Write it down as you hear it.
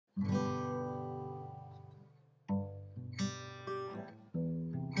Catch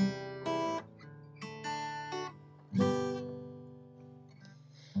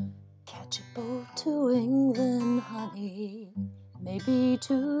a boat to England, honey, maybe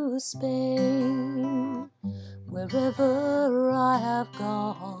to Spain. Wherever I have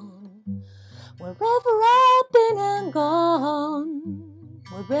gone, wherever I've been and gone,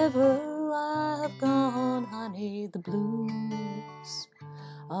 wherever I have gone, honey, the blues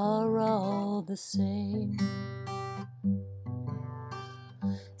are all the same.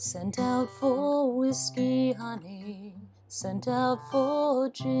 Sent out for whiskey, honey, sent out for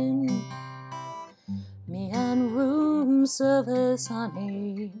gin. Me and room service,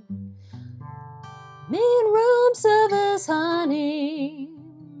 honey, me and room service, honey,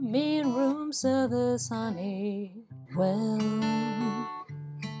 me and room service, honey. Well,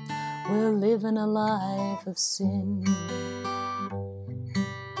 we're living a life of sin.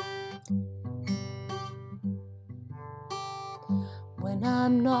 When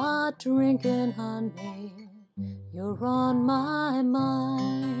I'm not drinking, honey, you're on my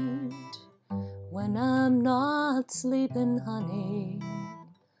mind. When I'm not sleeping, honey,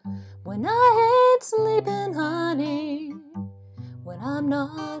 when I ain't sleeping, honey, when I'm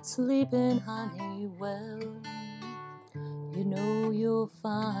not sleeping, honey, well, you know you'll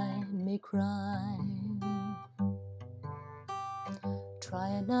find me crying. Try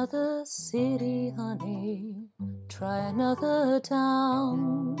another city, honey, try another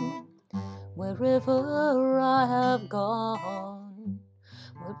town. Wherever I have gone,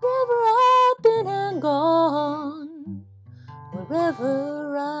 wherever I've been and gone,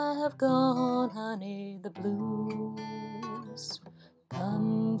 wherever I have gone, honey, the blues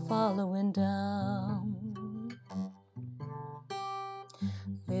come following down.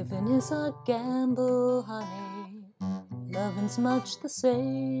 Living is a gamble, honey, loving's much the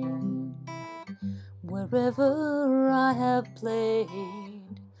same. Wherever I have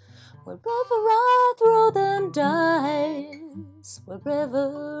played, wherever I throw them dice,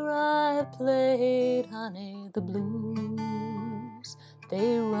 wherever I have played, honey, the blues,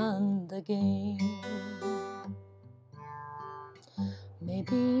 they run the game.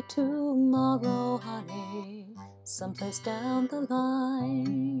 Maybe tomorrow, honey, someplace down the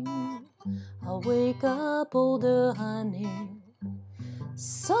line, I'll wake up older, honey,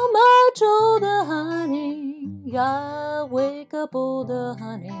 so much older, honey. I'll wake up older,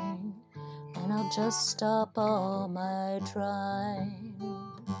 honey, and I'll just stop all my trying.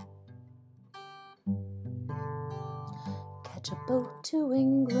 Catch a boat to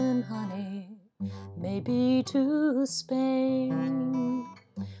England, honey, maybe to Spain.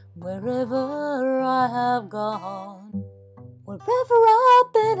 Wherever I have gone, wherever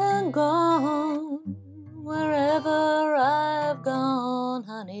I've been and gone, wherever I've gone,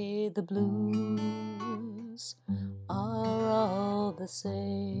 honey, the blues are all the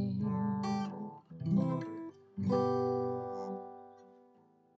same.